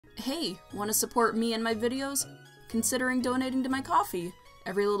Hey, want to support me and my videos? Considering donating to my coffee.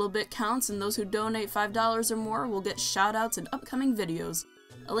 Every little bit counts, and those who donate $5 or more will get shoutouts in upcoming videos.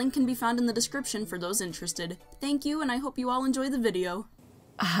 A link can be found in the description for those interested. Thank you, and I hope you all enjoy the video.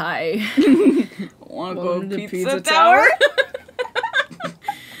 Hi. Wanna Welcome to Pizza Tower?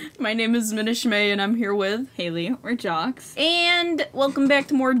 My name is Minish and I'm here with Haley, or Jocks. And welcome back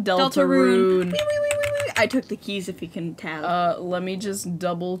to more Deltarune. I took the keys if you can tell. Let me just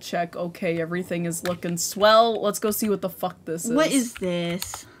double check. Okay, everything is looking swell. Let's go see what the fuck this is. What is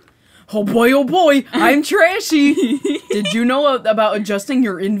this? Oh boy, I'm trashy! Did you know about adjusting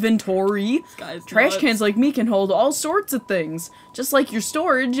your inventory? Trash cans like me can hold all sorts of things. Just like your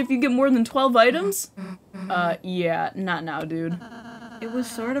storage if you get more than 12 items. Yeah, not now, dude. It was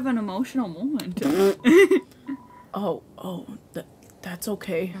sort of an emotional moment. That's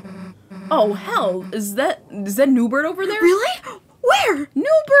okay. Oh, hell, is that Newbert over there? Really? Where?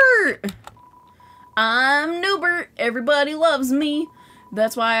 Newbert! I'm Newbert. Everybody loves me.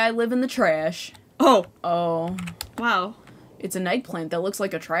 That's why I live in the trash. Oh. Wow. It's an eggplant that looks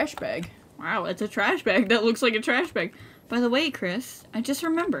like a trash bag. Wow, it's a trash bag that looks like a trash bag. By the way, Chris, I just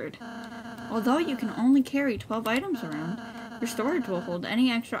remembered. Although you can only carry 12 items around, your storage will hold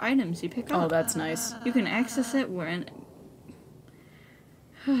any extra items you pick up. Oh, that's nice. You can access it where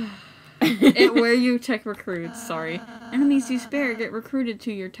you tech recruits, sorry. Enemies you spare get recruited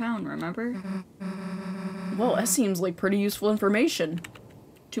to your town, remember? Well, that seems like pretty useful information.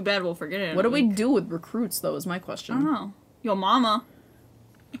 Too bad we'll forget it. What do we do with recruits, though, is my question. I don't know. Yo, mama.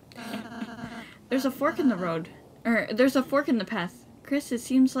 There's a fork in the road. There's a fork in the path. Chris, it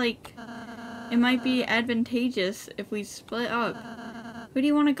seems like it might be advantageous if we split up. Who do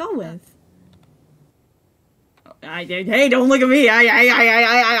you want to go with? Hey, don't look at me.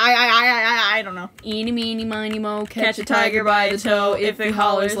 I don't know. Eeny, meeny, miny, mo. Catch a tiger by the toe. If it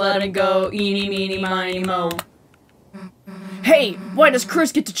hollers, let him go. Eeny, meeny, miny, mo. Hey, why does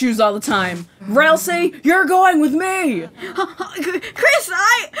Chris get to choose all the time? Ralsei, you're going with me! Chris,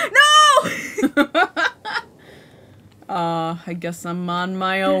 no! I guess I'm on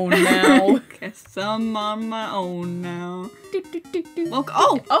my own now. Guess I'm on my own now. Welcome.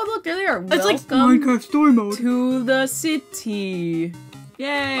 Oh, look, there they are. It's like Minecraft story mode. To the city.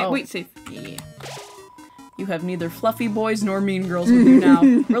 Yay. Oh. Wait, safe. Yeah. You have neither fluffy boys nor mean girls with you now.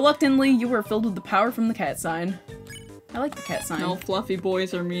 Reluctantly, you are filled with the power from the cat sign. I like the cat sign. No fluffy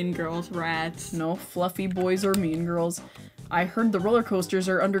boys or mean girls, rats. No fluffy boys or mean girls. I heard the roller coasters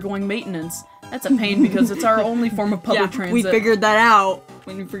are undergoing maintenance. That's a pain because it's our only form of public transit. We figured that out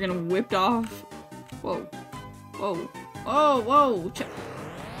when we freaking whipped off. Whoa. Whoa. Oh, whoa.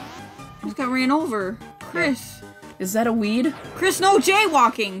 I just got ran over. Chris. Is that a weed? Chris, no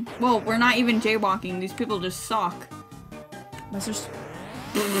jaywalking. Well, we're not even jaywalking. These people just suck. Why is there so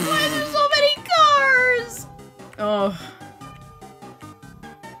many cars? Oh.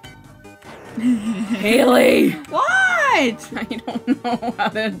 Haley! What? I don't know how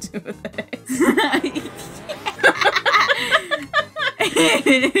to do this.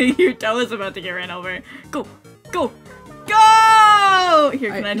 Your toe is about to get ran over. Go! Go! Go!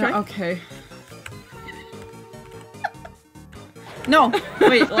 Here, can I try? No, okay. No!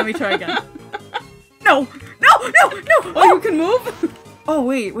 Wait, let me try again. No! No! No! No! Oh, you can move? Oh,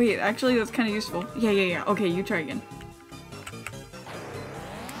 wait. Actually, that's kind of useful. Yeah. Okay, you try again.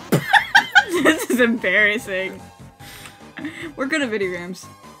 This is embarrassing. We're good at video games.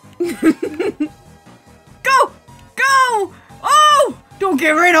 Go! Go! Oh! Don't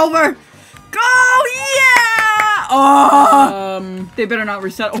get ran over! Go! Yeah! Oh! They better not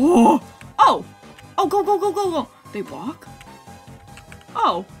reset. Oh! Oh! Oh, go! They walk?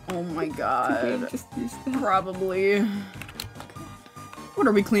 Oh. Oh my god. Just use that. Probably. What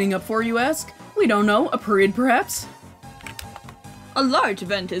are we cleaning up for, you ask? We don't know. A parade, perhaps? A large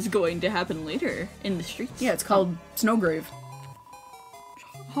event is going to happen later in the streets. Yeah, it's called Snowgrave.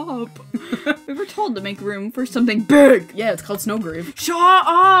 Shut up. We were told to make room for something big. Yeah, it's called Snowgrave. Shut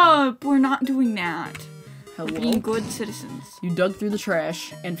up! We're not doing that. Hello? We're being good citizens. You dug through the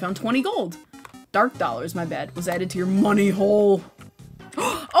trash and found 20 gold. Dark dollars, my bad, was added to your money hole.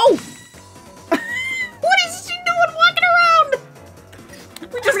 Oh! What is she doing walking around?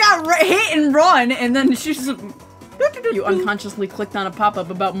 We just got hit and run, and then she's... You unconsciously clicked on a pop-up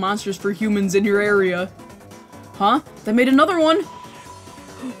about monsters for humans in your area. Huh? They made another one!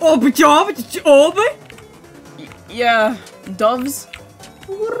 Yeah, doves.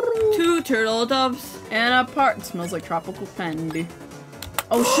 2 turtle doves. And a part. It smells like tropical candy.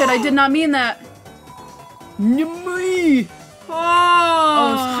 Oh shit, I did not mean that! Nyummy! Oh,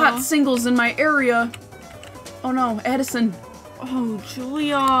 hot singles in my area. Oh no, Addison. Oh,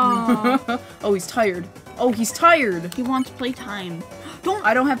 Julia. Oh, he's tired. Oh, he's tired. He wants playtime. Don't.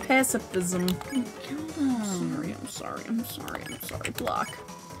 I don't have pacifism. Kill them. I'm sorry. Block.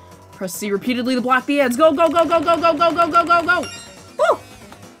 Press C repeatedly to block the ads. Go, go, go, go, go, go, go, go, go, go, go. Woo!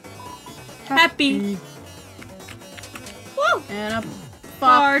 Happy. Woo! And a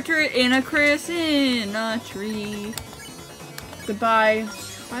partridge in a Chris in a tree. Goodbye.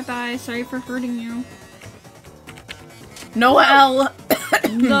 Bye-bye. Sorry for hurting you. Noelle.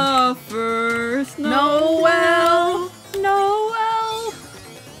 The first Noelle. Noelle.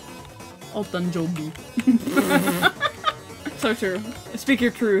 Altan Jogi. So true. Speak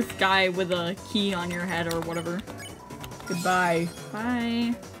your truth, guy with a key on your head or whatever. Goodbye.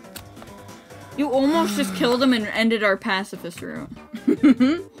 Bye. You almost just killed him and ended our pacifist route.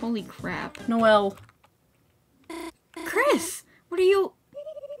 Holy crap. Noelle. Chris, what are you...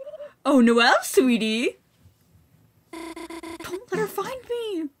 Oh, Noelle, sweetie. Don't let her find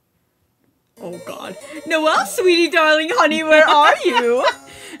me. Oh, God. Noelle, sweetie, darling, honey, where are you?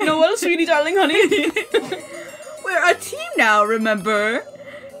 Noelle, sweetie, darling, honey. We're a team now, remember?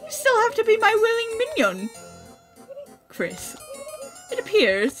 You still have to be my willing minion. Chris, it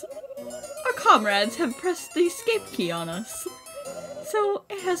appears our comrades have pressed the escape key on us. So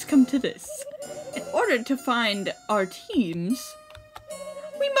it has come to this. In order to find our teams,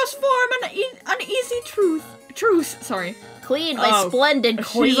 we must form an easy truce. Sorry. Queen, my splendid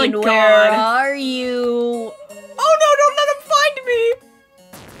queen, she's like, where God. are you? Oh no, don't let him find me!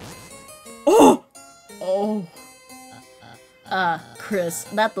 Oh! Oh.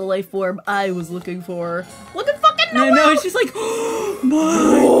 Chris, not the life form I was looking for. Look at fucking Noelle! No, she's like, oh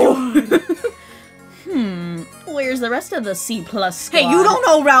my God. Where's the rest of the C+ squad? Hey, you don't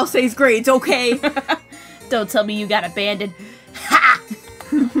know Ralsei's grades, okay? Don't tell me you got abandoned. Ha!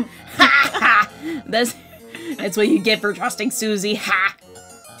 Ha ha! That's what you get for trusting Susie. Ha!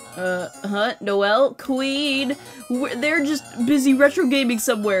 Noelle, Queen. They're just busy retro gaming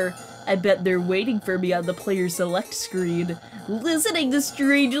somewhere. I bet they're waiting for me on the player select screen, listening to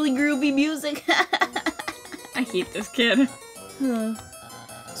strangely groovy music. I hate this kid.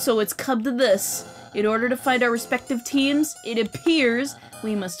 So it's come to this. In order to find our respective teams, it appears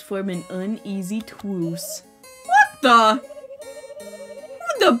we must form an uneasy truce. What the?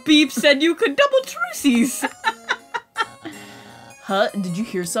 Who the beep said you could double truces? Huh? Did you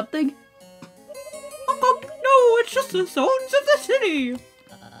hear something? No, it's just the sounds of the city.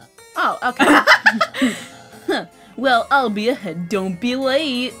 Oh, okay. Well, I'll be ahead. Don't be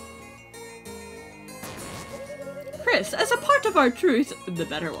late. Chris, as a part of our truce, the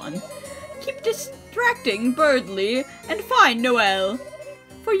better one, keep distracting Birdly and find Noelle.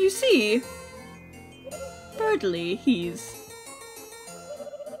 For you see, Birdly, he's...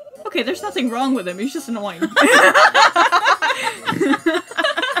 Okay, there's nothing wrong with him, he's just annoying.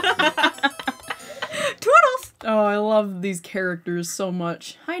 Toodles! Oh, I love these characters so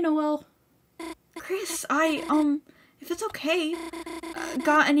much. Hi, Noelle. Chris, if it's okay,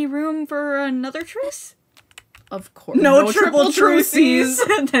 got any room for another truce? Of course. No triple truces!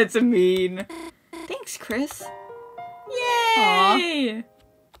 That's mean. Thanks, Chris. Yay!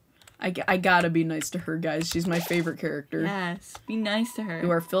 Aww. I gotta be nice to her, guys. She's my favorite character. Yes, be nice to her.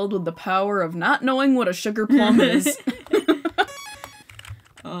 You are filled with the power of not knowing what a sugar plum is.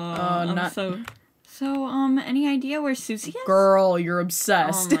 So, any idea where Susie is? Girl, you're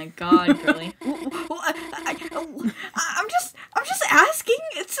obsessed. Oh my God, girly. I'm just asking.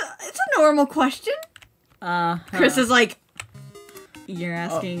 It's a normal question. Chris is like, you're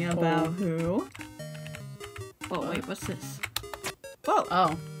asking about who? Oh wait, what's this? Whoa.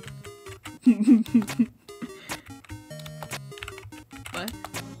 Oh. What?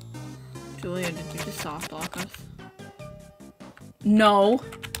 Julia, did you just soft lock us? No.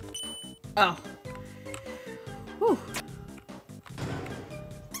 Oh. Whew.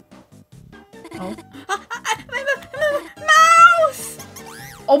 Oh. Mouse!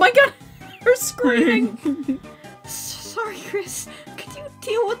 Oh my God! Her screaming! Sorry, Chris. Could you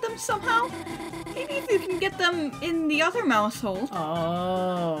deal with them somehow? Maybe if you can get them in the other mouse hole.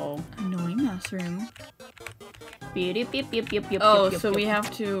 Oh. Annoying mouse room. Oh, So we have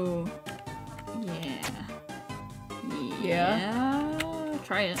to... Yeah.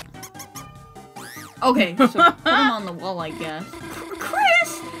 Try it. Okay, so put them on the wall, I guess.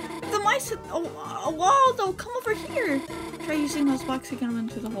 Chris! If the mice hit a wall, they'll come over here. Try using those blocks to get them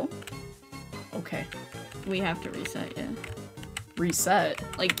into the hole. Okay. We have to reset, yeah. Reset?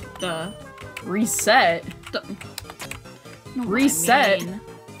 Like, the... Reset? No, reset?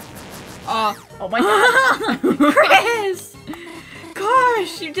 Oh my God! Chris!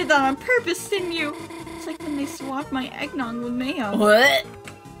 Gosh, you did that on purpose, didn't you? It's like when they swapped my eggnog with mayo. What?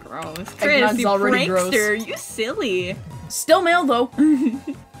 Gross. Chris, Eggnog's you already prankster. gross. You silly. Still mail though.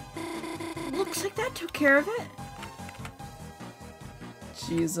 Looks like that took care of it.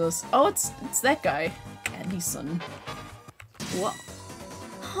 Jesus. Oh, it's that guy. Edison. What?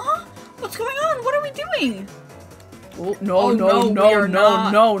 Huh? What's going on? What are we doing? Oh, no, Oh, no, no, no, we are no,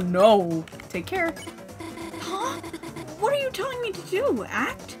 not. no, no. Take care. Huh? What are you telling me to do?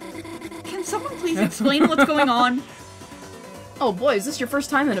 Act? Can someone please explain what's going on? Oh boy, is this your first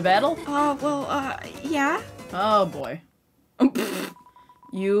time in a battle? Yeah. Oh boy.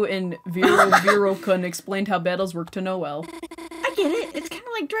 You and Vero-kun explained how battles work to Noelle. I get it. It's kind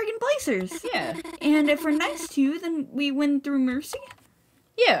of like Dragon Blazers. Yeah. And if we're nice to you, then we win through mercy.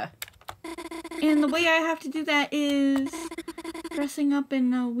 Yeah. And the way I have to do that is dressing up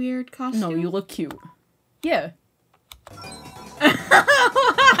in a weird costume. No, you look cute. Yeah.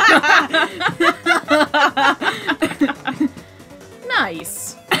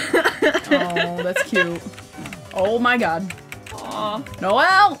 Nice. Oh, that's cute. Oh my god. Aw,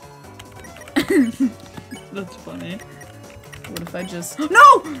 Noelle! that's funny. What if I just...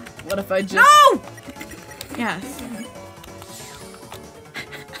 No! What if I just... No! Yes.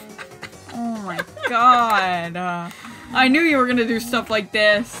 Oh my god. I knew you were gonna do stuff like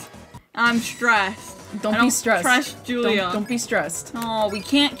this. I'm stressed. Don't I be stressed. Trust Julia. Don't be stressed. No, we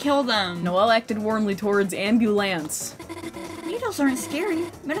can't kill them. Noelle acted warmly towards ambulance. Needles aren't scary.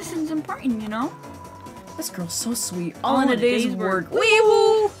 Medicine's important, you know? This girl's so sweet. All in a day's work. Wee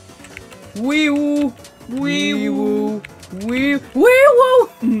woo! Wee woo! Wee woo! Wee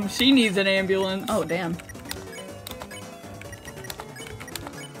woo! She needs an ambulance. Oh, damn.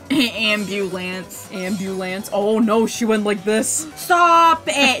 Ambulance. Ambulance. Oh no, she went like this. Stop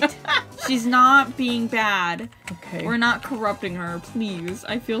it! She's not being bad. Okay. We're not corrupting her, please.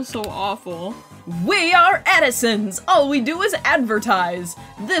 I feel so awful. We are Edisons. All we do is advertise.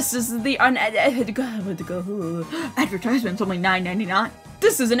 This is the Advertisement's only $9.99.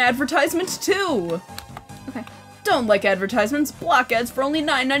 This is an advertisement too. Okay. Don't like advertisements? Block ads for only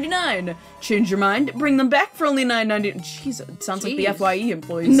 $9.99. Change your mind? Bring them back for only $9.99. Jeez, it sounds like the Jeez. FYE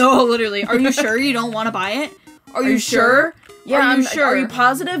employees. No, literally. Are you sure you don't want to buy it? Are you sure? Yeah, Are you I'm sure? Are you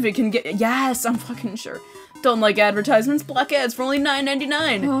positive it can get? Yes, I'm fucking sure. Don't like advertisements? Block ads for only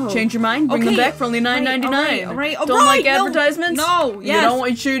 $9.99. Oh. Change your mind? Bring them Okay, back for only $9.99. All right. Don't like advertisements? No. You Yes. don't.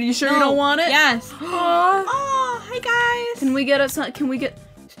 You sure you don't want it? Yes. Aw. Oh, hi guys. Can we get a? Can we get?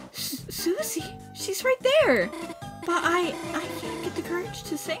 Susie, she's right there. But I can't get the courage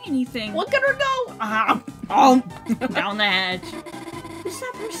to say anything. Look at her go! Oh, down the hatch. Who's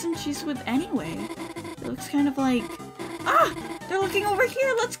that person she's with anyway? It looks kind of like... Ah! They're looking over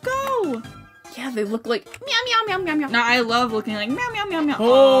here! Let's go! Yeah, they look like meow meow meow meow meow. No, I love looking like meow meow meow meow.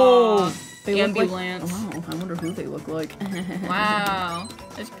 Oh! They ambulance. Look like, oh, wow, I wonder who they look like. Wow.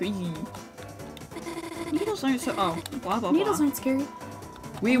 That's crazy. Needles aren't so... Oh, blah, blah, Needles blah. aren't scary.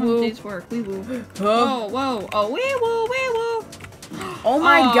 Wee All woo. days work. Wee woo. Oh, Whoa, whoa. Oh, wee woo, wee woo. oh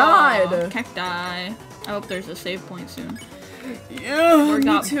my Aw, god! Cacti. I hope there's a save point soon. Yeah, We me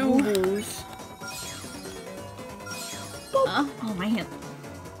got too. boo-boos. Oh man.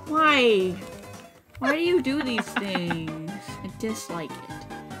 Why? Why do you do these things? I dislike it.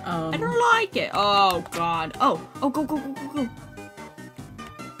 I don't like it. Oh god. Oh, go, go, go, go, go.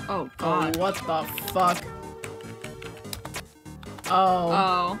 Oh god. Oh, what the fuck? Oh.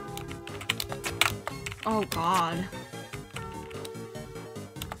 Oh. Oh god.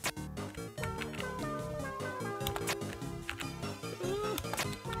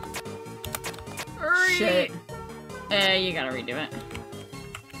 Shit. You gotta redo it.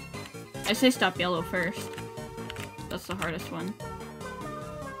 I say stop yellow first. That's the hardest one.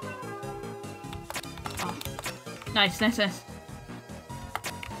 Oh. Nice, nice, nice.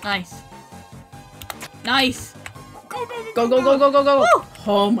 Nice. Nice! Go, go, go, go, go, go! Woo!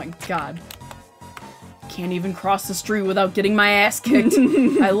 Oh my god. Can't even cross the street without getting my ass kicked.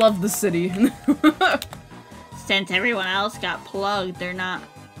 I love the city. Since everyone else got plugged, they're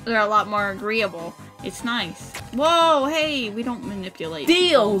a lot more agreeable. It's nice. Whoa, hey, we don't manipulate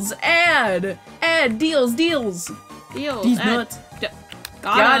Deals! Ad! Ad! Deals! Deals! people. Deals. These nuts.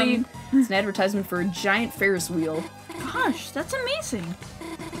 Got him. him. It's an advertisement for a giant Ferris wheel. Gosh, that's amazing.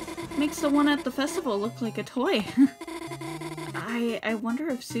 Makes the one at the festival look like a toy. I wonder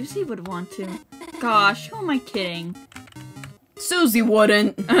if Susie would want to. Gosh, who am I kidding? Susie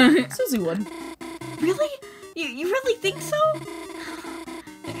wouldn't. Susie would. Really? You really think so?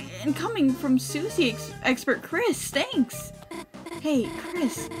 And coming from Susie expert Chris, thanks. Hey,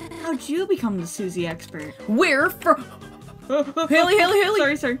 Chris, how'd you become the Susie expert? We're Haley, Haley,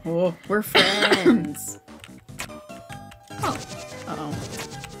 Haley. Sorry. Oh, we're friends.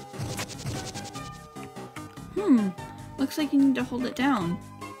 Looks like you need to hold it down.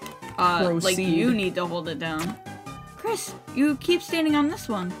 Like Proceed. you need to hold it down. Chris, you keep standing on this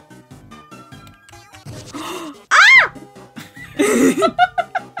one. Ah!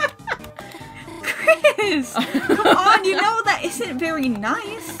 Chris! Come on, you know that isn't very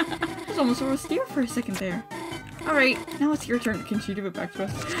nice. I was almost over steer for a second there. Alright, now it's your turn. Can she give it back to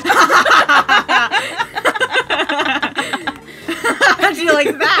us? How'd you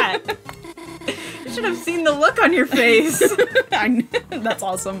like that? You should have seen the look on your face. That's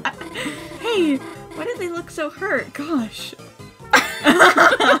awesome. Hey, why did they look so hurt? Gosh.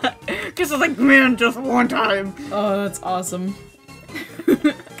 Just like, man, just one time. Oh, that's awesome.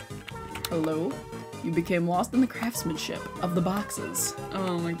 Hello? You became lost in the craftsmanship of the boxes.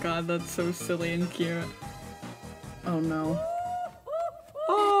 Oh my god, that's so silly and cute. Oh no.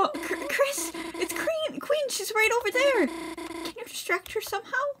 Oh, Chris, it's Queen, she's right over there. Can you distract her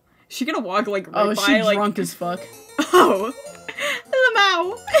somehow? Is she gonna walk like right by? Oh, she's like... drunk as fuck. Oh,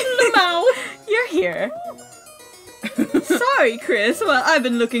 Lamau, you're here. Sorry, Chris. Well, I've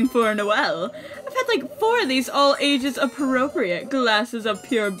been looking for Noelle. I've had like 4 of these all ages appropriate glasses of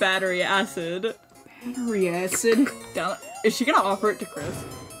pure battery acid. Battery acid? Is she gonna offer it to Chris?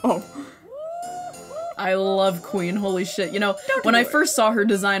 Oh. I love Queen, holy shit. You know, when I first saw her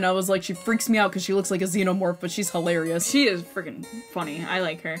design, I was like, she freaks me out because she looks like a xenomorph, but she's hilarious. She is freaking funny. I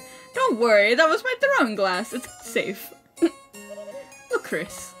like her. Don't worry, that was my throwing glass. It's safe. Look,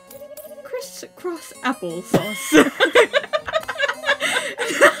 Chris. Chris cross applesauce.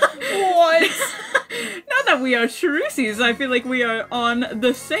 What? Now that we are Shrusies, I feel like we are on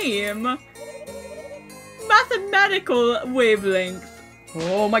the same mathematical wavelength.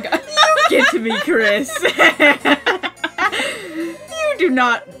 Oh my god. Get to me, Chris. You do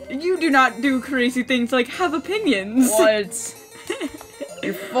not do crazy things like have opinions. What?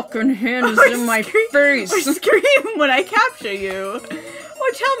 Your fucking hand is in my face. Or scream when I capture you.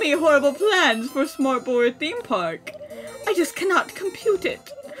 Or tell me horrible plans for Smartboard theme park. I just cannot compute it.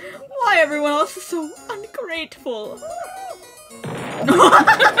 Why everyone else is so ungrateful.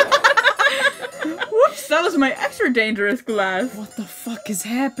 Whoops, that was my extra dangerous glass. What the fuck is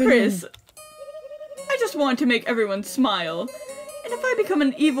happening? Chris, I just want to make everyone smile. And if I become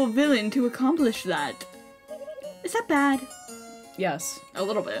an evil villain to accomplish that, is that bad? Yes. A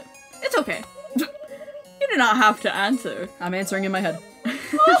little bit. It's okay. You do not have to answer. I'm answering in my head.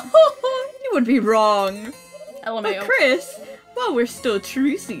 You would be wrong. LMAO. But Chris, while we're still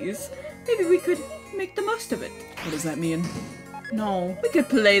Trucies, maybe we could make the most of it. What does that mean? No. We could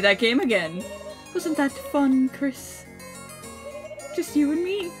play that game again. Wasn't that fun, Chris? Just you and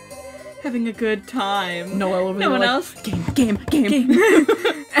me. Having a good time. Noelle over there. No one like, else. Game.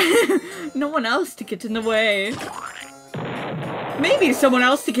 No one else to get in the way. Maybe someone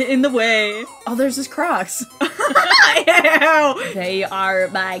else to get in the way. Oh, there's his Crocs. Ew. They are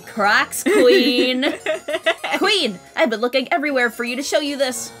my Crocs, Queen. Queen, I've been looking everywhere for you to show you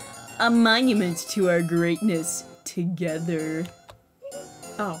this. A monument to our greatness together.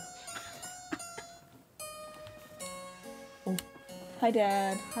 Oh. Hi,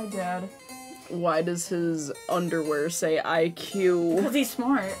 Dad. Hi, Dad. Why does his underwear say IQ? Because he's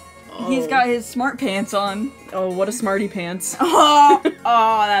smart. Oh. He's got his smart pants on. Oh, what a smarty pants. Oh,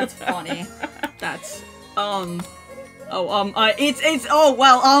 that's funny. It's, how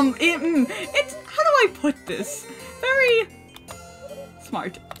do I put this? Very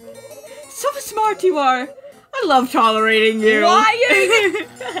smart. So smart you are. I love tolerating you. Lying!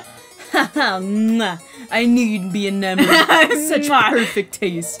 I knew you'd be enamored. Such perfect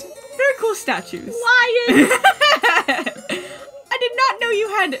taste. Very cool statues. Lying! I did not know you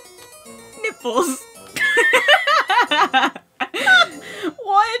had nipples.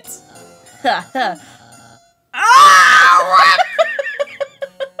 What? Ah!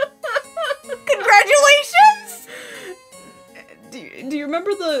 Congratulations! Do you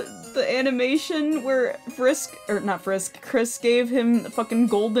remember the animation where Chris gave him fucking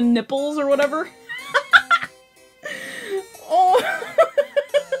golden nipples or whatever? Oh.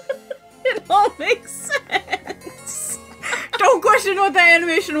 It all makes sense. Don't question what that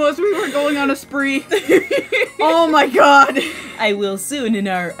animation was. We were going on a spree. Oh my god. I will soon in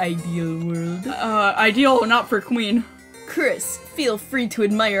our ideal world. Ideal, not for Queen. Chris, feel free to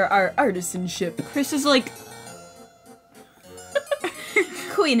admire our artisanship. Chris is like...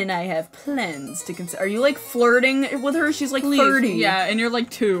 Queen and I have plans to consider. Are you like flirting with her? She's like Please. 30. Yeah, and you're like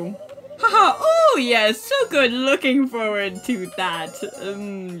 2. Haha, oh yes, so good, looking forward to that.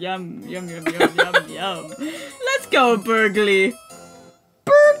 Yum, yum, yum, yum, yum, yum. Let's go, Burgley.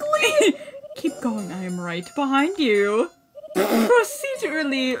 Burgley? Keep going, I am right behind you.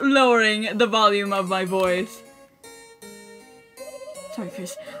 Procedurally lowering the volume of my voice. Sorry,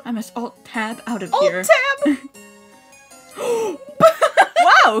 Chris. I must alt-tab out of Alt here. tab!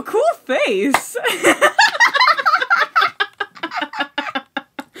 Wow, cool face!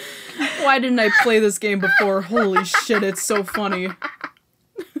 Why didn't I play this game before? Holy shit, it's so funny.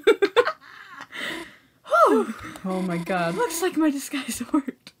 Oh my god. Looks like my disguise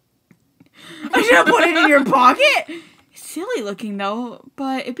worked. I should have put it in your pocket! It's silly looking though,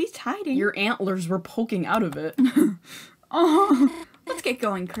 but it beats hiding. Your antlers were poking out of it. Oh, let's get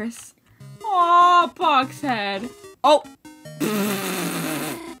going, Chris. Aw, Boxhead. Oh!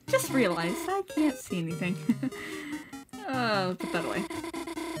 Just realized I can't see anything. Put that away.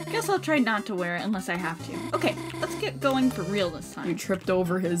 Guess I'll try not to wear it unless I have to. Okay, let's get going for real this time. You tripped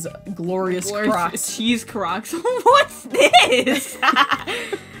over his glorious Crocs. Cheese Crocs. What's this?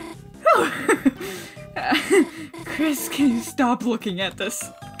 Chris, can you stop looking at this?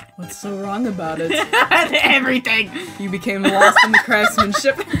 What's so wrong about it? Everything! You became lost in the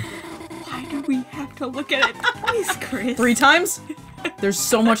craftsmanship. Why do we have to look at it twice, Chris? 3 times? There's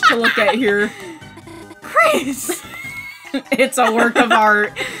so much to look at here. Chris! It's a work of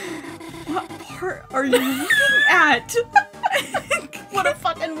art. What part are you looking at? What a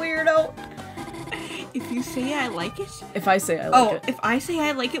fucking weirdo. If you say I like it... If I say I like it. If I say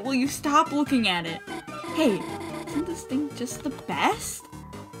I like it, will you stop looking at it? Hey, isn't this thing just the best?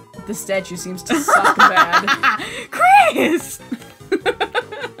 The statue seems to suck bad. Chris!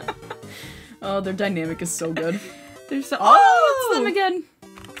 Oh, their dynamic is so good. They're so- Oh, it's them again.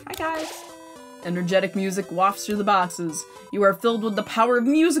 Hi, guys. Energetic music wafts through the boxes. You are filled with the power of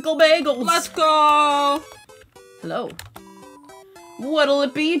musical bagels. Let's go! Hello. What'll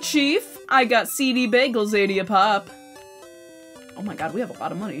it be, Chief? I got CD bagels, 80 a pop. Oh my god, we have a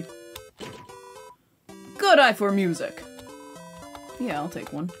lot of money. Good eye for music. Yeah, I'll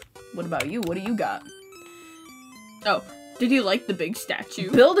take one. What about you? What do you got? Oh, did you like the big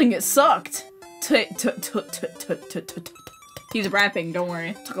statue? Building it sucked. He's rapping, don't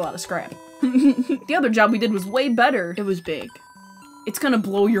worry. Took a lot of scrap. The other job we did was way better. It was big. It's gonna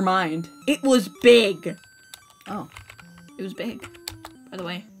blow your mind. It was big! Oh. It was big, by the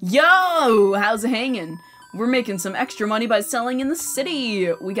way. Yo! How's it hanging? We're making some extra money by selling in the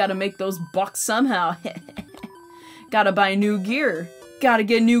city. We gotta make those bucks somehow. Gotta buy new gear. Gotta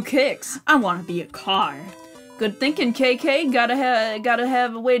get new kicks. I wanna be a car. Good thinking, KK. Gotta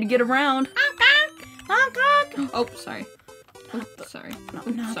have a way to get around. Oh, sorry. Oh, sorry. No, Oh,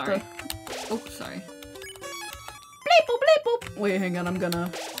 not sorry. the- Oh, sorry. Bleep boop, bleep boop. Wait, hang on. I'm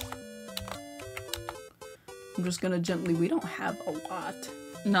just gonna gently. We don't have a lot.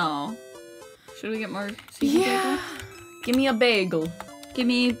 No. Should we get more season Yeah. Give me a bagel. bagel? Give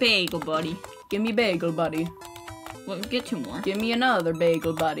me a bagel, buddy. Give me bagel, buddy. We'll get 2 more. Give me another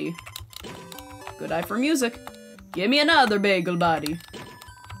bagel, buddy. Good eye for music. Give me another bagel, buddy.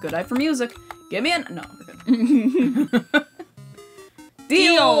 Good eye for music. Give me no. We're good.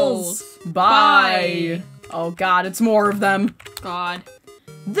 Deals! Buy! Oh god, it's more of them. God.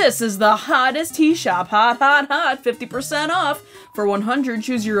 This is the hottest tea shop. Hot, hot, hot. 50% off. For 100,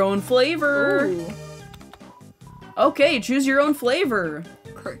 choose your own flavor. Ooh. Okay, choose your own flavor.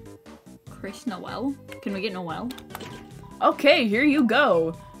 Chris Noelle? Can we get Noelle? Okay, here you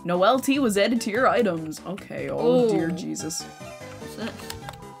go. Noelle tea was added to your items. Okay, oh dear Jesus. What's this?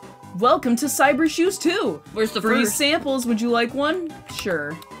 Welcome to Cyber Shoes 2. Where's the Free first? samples, would you like one?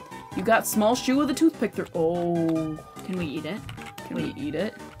 Sure. You got small shoe with a toothpick through. Oh. Can we eat it? Can we eat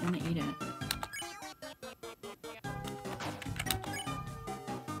it? I wanna eat it.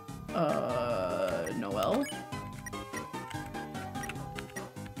 Noelle?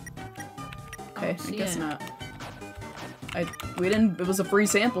 Okay, I guess not. We didn't, it was a free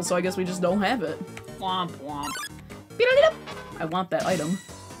sample, so I guess we just don't have it. Womp womp. I want that item.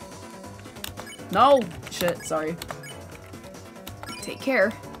 No! Shit, sorry. Take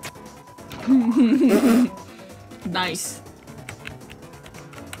care. Nice.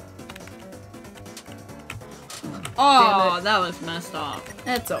 Oh, that was messed up.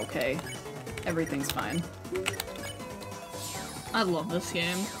 That's okay. Everything's fine. I love this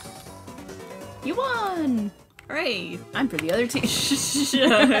game. You won! Hooray! I'm for the other team. Shush.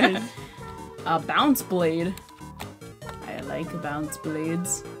 A bounce blade. I like bounce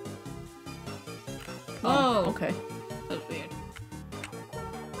blades. Oh, Okay. that was weird.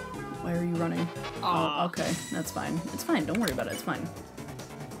 Why are you running? Aw. Oh, okay. That's fine. It's fine. Don't worry about it. It's fine.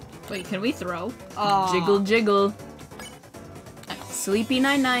 Wait, can we throw? Oh. Jiggle, jiggle. Sleepy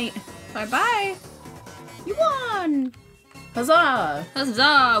night-night. Bye-bye. You won! Huzzah!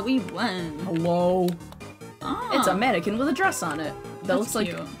 Huzzah, we won. Hello. Ah. It's a mannequin with a dress on it. That That's looks like...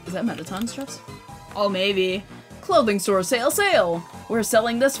 cute. Is that Metaton's dress? Oh, maybe. Clothing store sale, sale! We're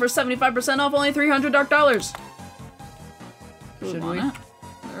selling this for 75% off, only 300 dark dollars. Should we?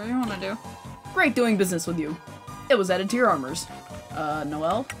 Whatever you want to do. Great doing business with you. It was added to your armors.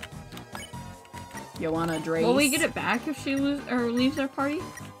 Noelle? You wanna Drace? Will we get it back if she leaves our party?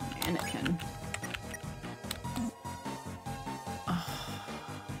 Anakin.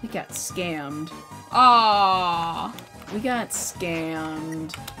 We got scammed. Aww. We got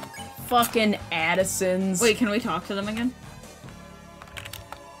scammed. Fucking Addisons. Wait, can we talk to them again?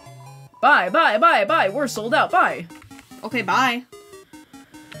 Bye, bye, bye, bye. We're sold out. Bye. Okay, bye.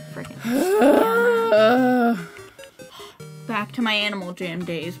 Freaking. Back to my Animal Jam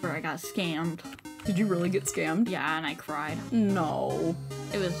days where I got scammed. Did you really get scammed? Yeah, and I cried. No.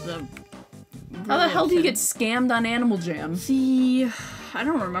 It was the... How the hell do you get scammed on Animal Jam? See, I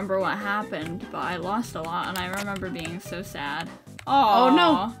don't remember what happened, but I lost a lot, and I remember being so sad. Aww. Oh,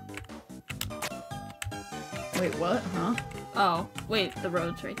 no. Wait, what? Huh? Oh, wait, the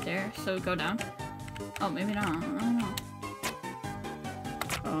road's right there, so go down. Oh, maybe not. I don't know.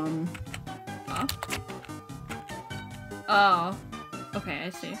 Up? Oh. Okay, I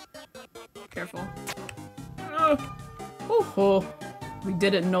see. Careful. Oh, we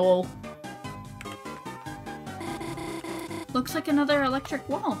did it, Noel. Looks like another electric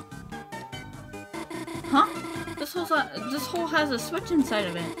wall. Huh? This hole has a switch inside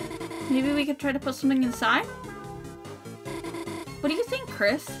of it. Maybe we could try to put something inside? What do you think,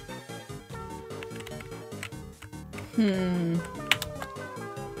 Chris?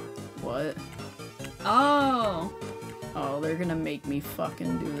 What? Oh. Oh, they're gonna make me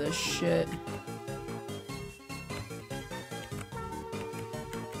fucking do this shit.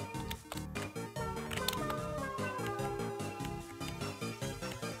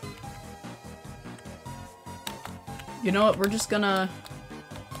 You know what? We're just gonna...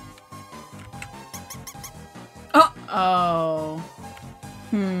 Oh! Oh.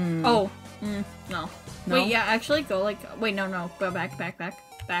 Oh. No. No? Wait, yeah, actually go like... Wait, no. Go back.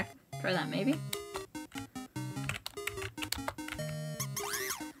 Try that, maybe?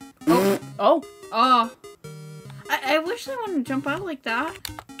 Oh. Oh. Oh. I wish they wouldn't jump out like that.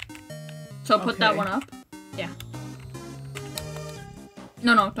 So put that Okay. one up. Yeah.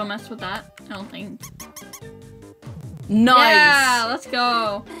 No, don't mess with that. I don't think. Nice! Yeah, let's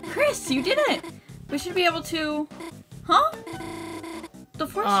go. Chris, you did it! We should be able to... Huh? The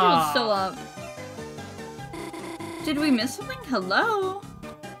force field's still up. Did we miss something? Hello?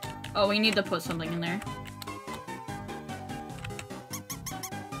 Oh, we need to put something in there.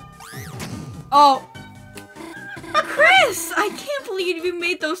 Oh! Chris! I can't believe you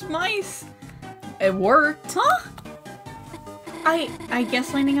made those mice! It worked. Huh? I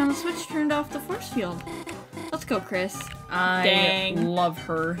guess landing on the switch turned off the force field. Let's go, Chris. I Dang. love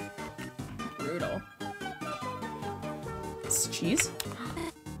her. Brutal. It's cheese?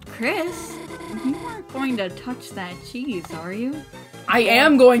 Chris, you aren't going to touch that cheese, are you? I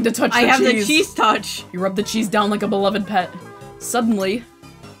am going to touch the cheese. I have the cheese touch. You rub the cheese down like a beloved pet. Suddenly...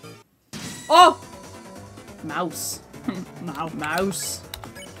 Oh! Mouse. Mouse.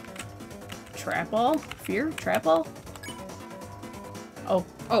 Trap ball? Fear? Trap ball? Oh.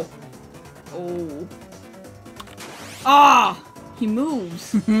 Oh. Oh. Ah! He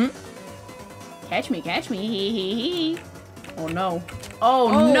moves. Catch me, catch me. Oh no. Oh,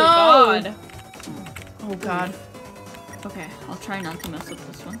 Oh, no! God. Oh god. Okay, I'll try not to mess with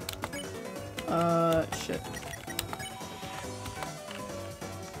this one. Shit.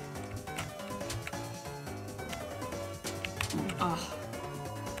 Ah.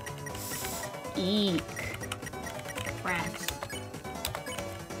 Eek. Rats.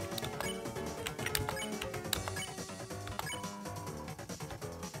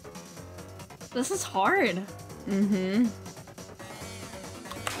 This is hard. Mm-hmm.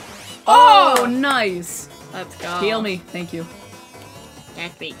 Oh, nice! Let's go. Heal me. Thank you.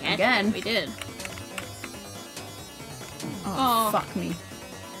 Catch me. Again. We did. Oh, Oh. fuck me.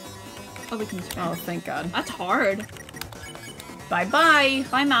 Oh, we can spin. Oh, thank god. That's hard. Bye-bye!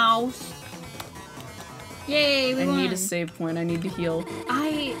 Bye, mouse. Yay, we I won. need a save point. I need to heal.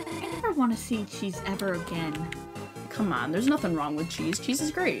 I never want to see cheese ever again. Come on, there's nothing wrong with cheese. Cheese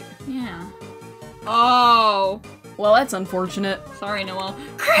is great. Yeah. Oh. Well, that's unfortunate. Sorry, Noelle.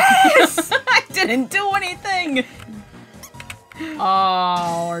 Chris! I didn't do anything!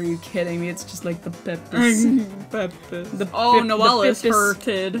 Oh, are you kidding me? It's just like the peppers. The Oh, pip- Noelle the is pipis.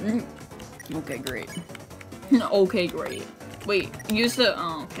 hurted. Okay, great. Okay, great. Wait, use the...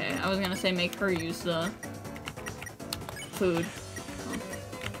 Oh, okay. I was gonna say make her use the... food.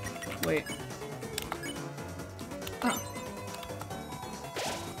 Wait. Oh.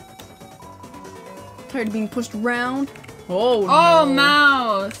 Tired of being pushed around? Oh, Oh, no.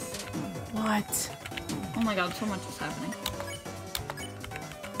 mouse! What? Oh my god, so much is happening.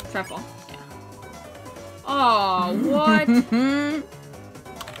 Trap ball. Yeah. Oh, what?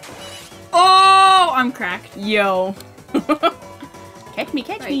 Oh, I'm cracked. Yo. Catch me,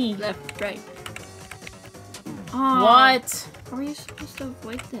 catch me. Left, right. Oh, What? how are you supposed to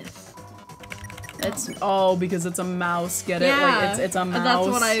avoid this? It's because it's a mouse. Get it? Yeah, Like it's a mouse. that's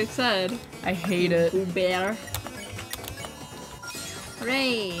what I said. I hate it. Ooh, bear.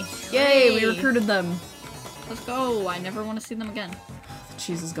 Hooray! Yay, we Hooray. recruited them. Let's go. I never want to see them again. The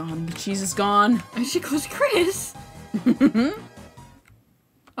cheese is gone. The cheese is gone. And she goes, Chris.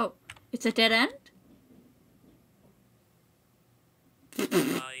 Oh, it's a dead end.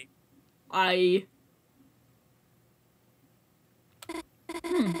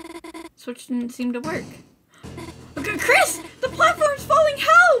 Switch didn't seem to work. Okay, Chris! The platform's falling!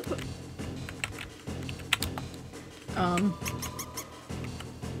 Help!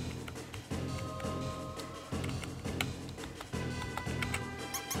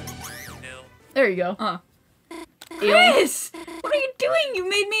 There you go. Chris! What are you doing? You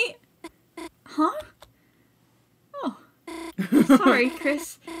made me... Huh? Oh. Sorry,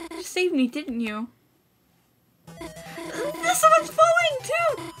 Chris. You saved me, didn't you? This one's falling,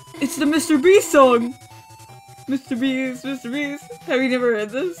 too! It's the Mr. Beast song! Mr. Beast, Mr. Beast. Have you never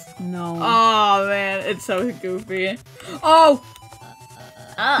heard this? No. Oh, man. It's so goofy. Oh!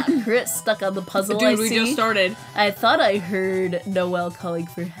 Chris stuck on the puzzle. Dude, I we see. just started. I thought I heard Noelle calling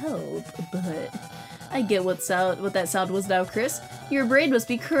for help, but I get what that sound was now, Chris. Your brain must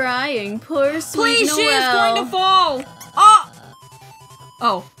be crying. Poor sweet Please, Noelle. she is going to fall! Oh!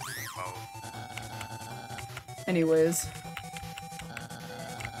 Oh. Anyways.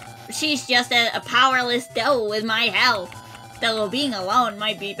 She's just a powerless doe with my help. Though being alone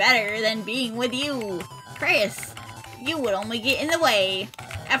might be better than being with you. Chris, you would only get in the way.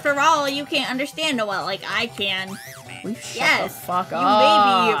 After all, you can't understand Noelle like I can. Will you shut Yes, the fuck you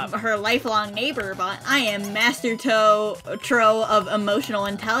up? may be her lifelong neighbor, but I am Master Tro of emotional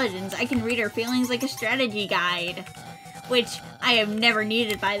intelligence. I can read her feelings like a strategy guide. Which I have never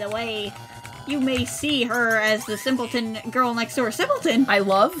needed, by the way. You may see her as the simpleton girl next door simpleton. I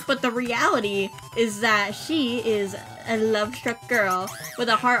love. But the reality is that she is a love-struck girl with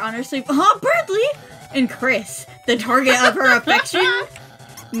a heart on her sleeve. Huh, Birdly? And Chris, the target of her affection,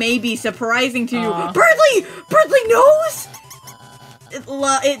 may be surprising to you. Birdly! Birdly knows!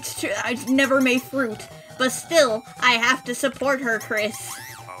 It's true. I've never made fruit. But still, I have to support her, Chris.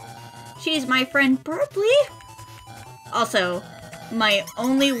 She's my friend Birdly. Also, my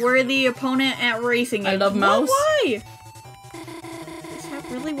only worthy opponent at racing. I love Mouse. Why? Is that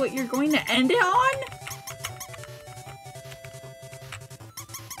really what you're going to end it on?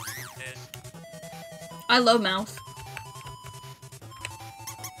 I love Mouse.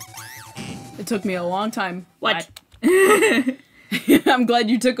 It took me a long time. What? I'm glad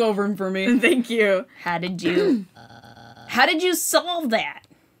you took over for me. Thank you. How did you solve that?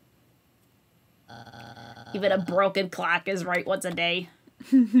 Even a broken clock is right once a day.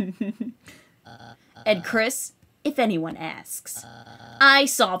 And Chris, if anyone asks, I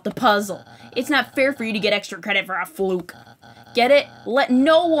solved the puzzle. It's not fair for you to get extra credit for a fluke. Get it? Let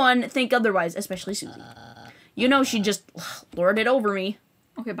no one think otherwise, especially Susie. You know she just lorded over me.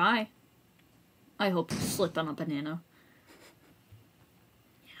 Okay, bye. I hope you slip on a banana.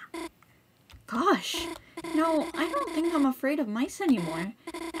 Gosh. No, I don't think I'm afraid of mice anymore.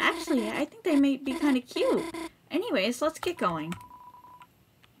 Actually, I think they may be kind of cute. Anyways, let's get going.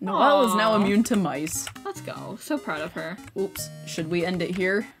 Noelle is now Aw. immune to mice. Let's go. So proud of her. Oops. Should we end it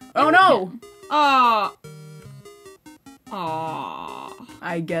here? Oh no! Aw. Aw.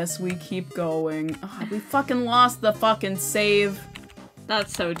 I guess we keep going. Oh, we fucking lost the fucking save.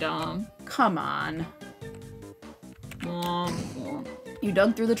 That's so dumb. Come on. Womp. You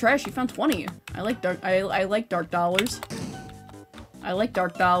dug through the trash. You found 20. I like dark. I like dark dollars. I like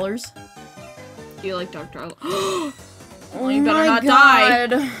dark dollars. You like Dr. Arlo. Oh, you better my not die.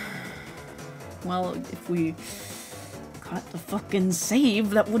 God. Well, if we got the fucking save,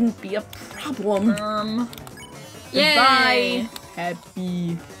 that wouldn't be a problem. Yay. Goodbye.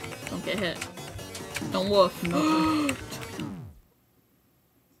 Happy. Don't get hit. Don't woof. No.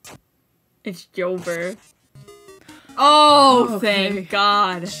 It's Jover. Oh, Okay. thank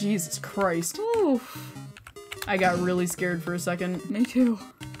God. Jesus Christ. Oof. I got really scared for a second. Me too.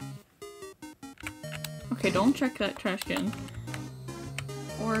 Okay, don't check that trash can.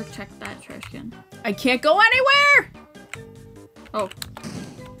 Or check that trash can. I can't go anywhere! Oh.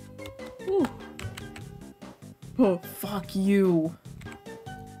 Ooh. Oh, fuck you.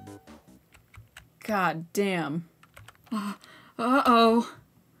 God damn. Uh-oh.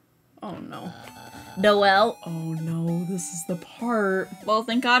 Oh no. Noelle? Oh no, this is the part. Well,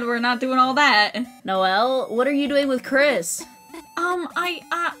 thank God we're not doing all that. Noelle, what are you doing with Chris? We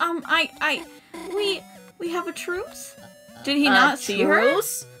have a truce? Did he not see her?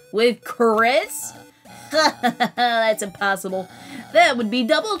 Truce? With Chris? That's impossible. That would be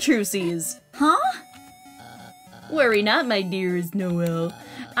double truces. Huh? Worry not, my dearest Noelle.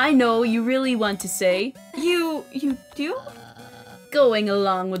 I know you really want to say. You do? Going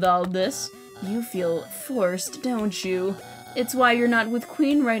along with all this, you feel forced, don't you? It's why you're not with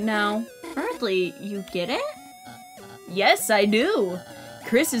Queen right now. Bradley, you get it? Yes, I do.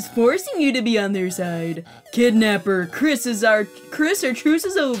 Chris is forcing you to be on their side. Kidnapper, Chris, our truce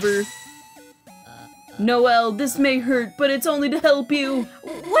is over. Noelle, this may hurt, but it's only to help you.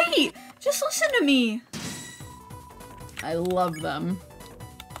 Wait! Just listen to me! I love them.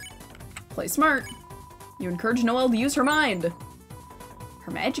 Play smart. You encourage Noelle to use her mind.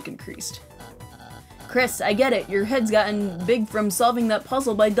 Her magic increased. Chris, I get it. Your head's gotten big from solving that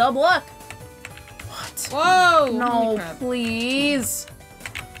puzzle by dumb luck. What? Whoa! No, Holy crap. please.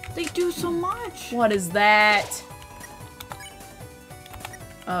 They do so much! What is that?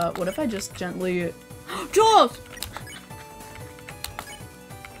 What if I just gently... Jules!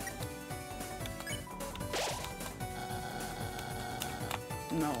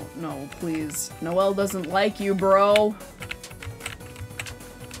 No, please. Noelle doesn't like you, bro.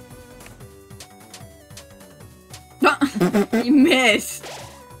 You missed!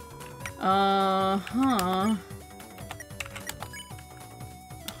 I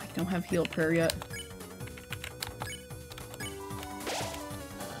don't have heal prayer yet.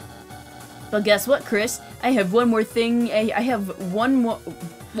 But guess what, Chris? I have one more thing. I have one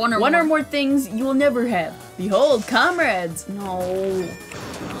or more things you will never have. Behold, comrades. No.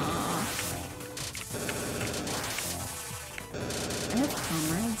 I have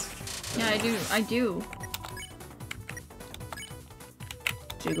comrades. Yeah, I do.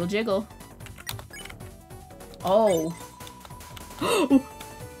 Jiggle, jiggle. Oh.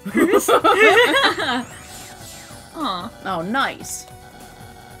 Aw. Oh, nice.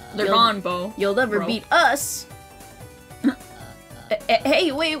 They're gone, Bo. You'll never Bro. beat us.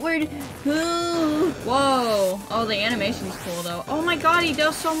 Hey, wait, where'd... Ooh. Whoa. Oh, the animation's cool, though. Oh my god, he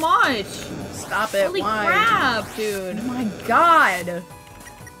does so much! Stop it. Holy Why? crap, dude. Oh my god.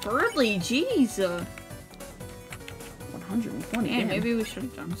 Birdly, jeez. 120. Man, damn. maybe we should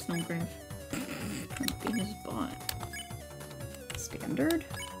have done Snowgrave. Beat his butt. Standard?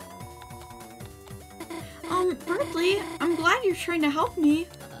 Birdly, I'm glad you're trying to help me.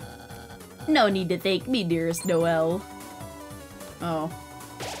 No need to thank me, dearest Noelle. Oh.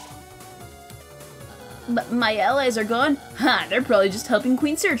 But my allies are gone? Ha, they're probably just helping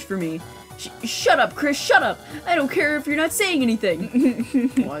Queen search for me. Shut up, Chris, shut up! I don't care if you're not saying anything.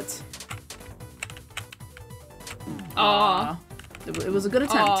 What? Aw. It was a good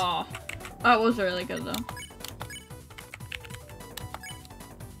attempt. Aw. That was really good, though.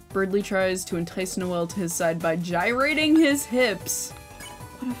 Birdly tries to entice Noelle to his side by gyrating his hips.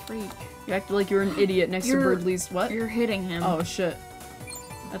 What a freak. You acted like you were an idiot next to Birdly's what? You're hitting him. Oh shit.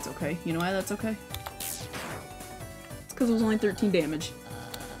 That's okay. You know why that's okay? It's because it was only 13 damage.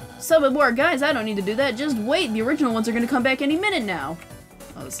 Some more guys, I don't need to do that. Just wait, the original ones are gonna come back any minute now.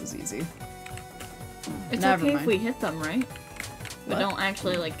 Oh, this is easy. It's Never okay mind. if we hit them, right? But What? don't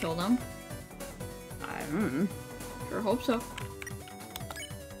actually, like, kill them. Sure hope so.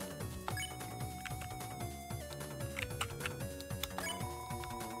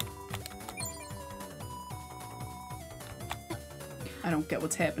 I don't get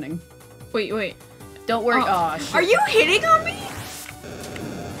what's happening. Wait. Don't worry. Oh, shit. Are you hitting on me?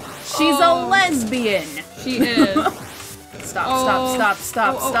 She's a lesbian. She is. Stop.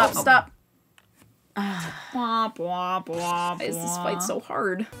 Womp, womp, womp, Why is this fight womp. so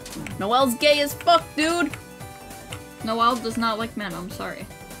hard? Noelle's gay as fuck, dude. Noelle does not like men, I'm sorry.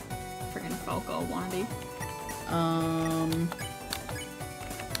 Friggin' Falco wannabe.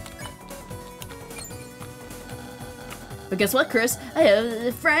 But guess what, Chris? I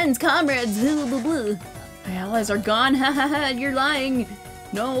have friends, comrades, blah, blah, blah. My allies are gone. Ha ha ha. You're lying.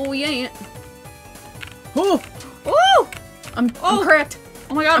 No, we ain't. Oh! Ooh! I'm cracked.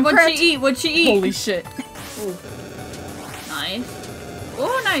 Oh my god, I'm what'd cracked. she eat? What'd she eat? Holy shit. Nice.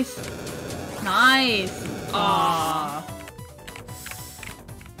 Oh, nice. Nice. Aww.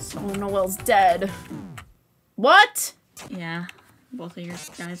 So Noelle's dead. What? Yeah. Both of your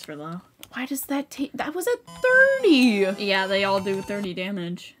guys were low. Why does that take? That was at 30. Yeah, they all do 30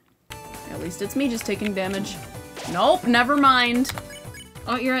 damage. At least it's me just taking damage. Nope, never mind.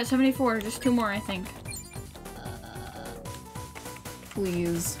 Oh, you're at 74. Just 2 more, I think.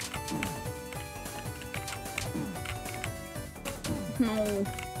 Please. No.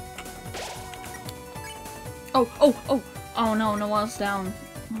 Oh no, Noelle's down.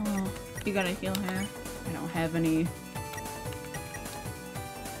 Oh, you gotta heal her. I don't have any.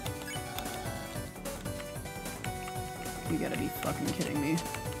 You gotta be fucking kidding me.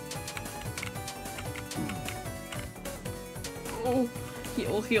 Oh,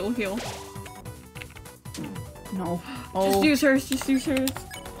 heal. No. Just use hers.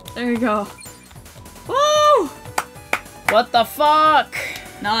 There you go. Woo! What the fuck?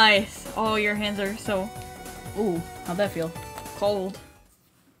 Nice. Oh, your hands are so Ooh, how'd that feel? cold.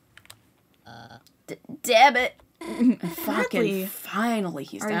 Damn it. Bradley. Fucking finally,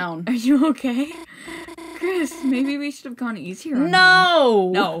 he's down. Are you okay? Chris, maybe we should have gone easier on him. No!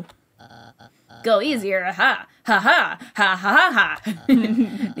 No. Go easier, ha! Ha ha! Ha ha ha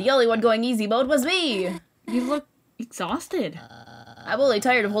ha! The only one going easy mode was me! You look exhausted. I'm only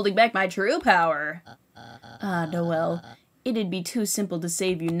tired of holding back my true power. Ah, Noelle. It'd be too simple to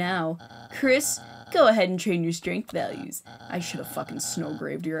save you now. Chris, go ahead and train your strength values. I should have fucking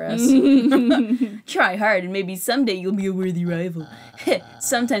snowgraved your ass. Try hard and maybe someday you'll be a worthy rival.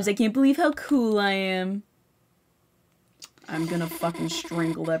 Sometimes I can't believe how cool I am. I'm gonna fucking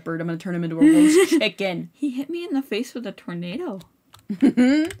strangle that bird. I'm gonna turn him into a roast chicken. He hit me in the face with a tornado.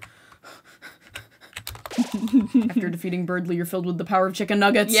 After defeating Birdly, you're filled with the power of chicken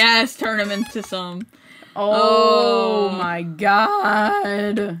nuggets. Yes, turn him into some. Oh my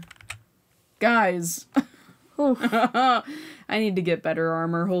god. Guys. I need to get better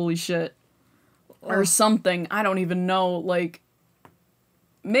armor. Holy shit. Or something. I don't even know. Like,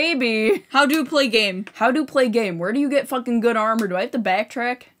 maybe. How do play game? How do play game? Where do you get fucking good armor? Do I have to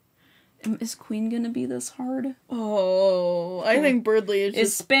backtrack? Is Queen gonna be this hard? Oh, I think Birdly is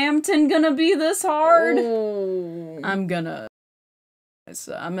Is Spamton gonna be this hard? Oh. I'm gonna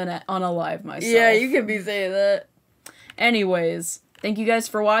unalive myself. Yeah, you can be saying that. Anyways, thank you guys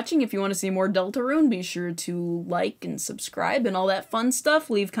for watching. If you want to see more Deltarune, be sure to like and subscribe and all that fun stuff.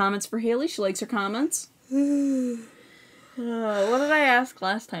 Leave comments for Haley. She likes her comments. What did I ask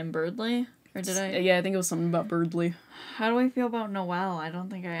last time, Birdly? Or did I? Yeah, I think it was something about Birdly. How do I feel about Noelle? I don't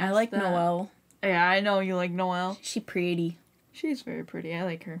think I asked I like that. Noelle. Yeah, I know you like Noelle. She pretty. She's very pretty. I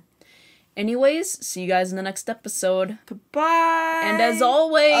like her. Anyways, see you guys in the next episode. Goodbye! And as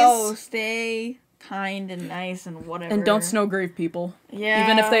always... Oh, stay kind and nice and whatever. And don't snowgrave people. Yeah.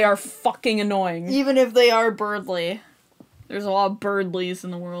 Even if they are fucking annoying. Even if they are Birdly. There's a lot of Birdlies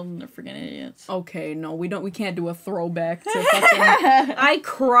in the world and they're freaking idiots. Okay, no, we can't do a throwback to fucking... I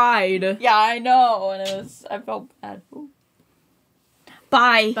cried. Yeah, I know, and I felt bad. Ooh.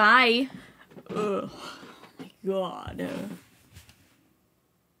 Bye. Bye. Ugh. My God.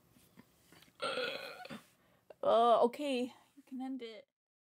 Okay, you can end it.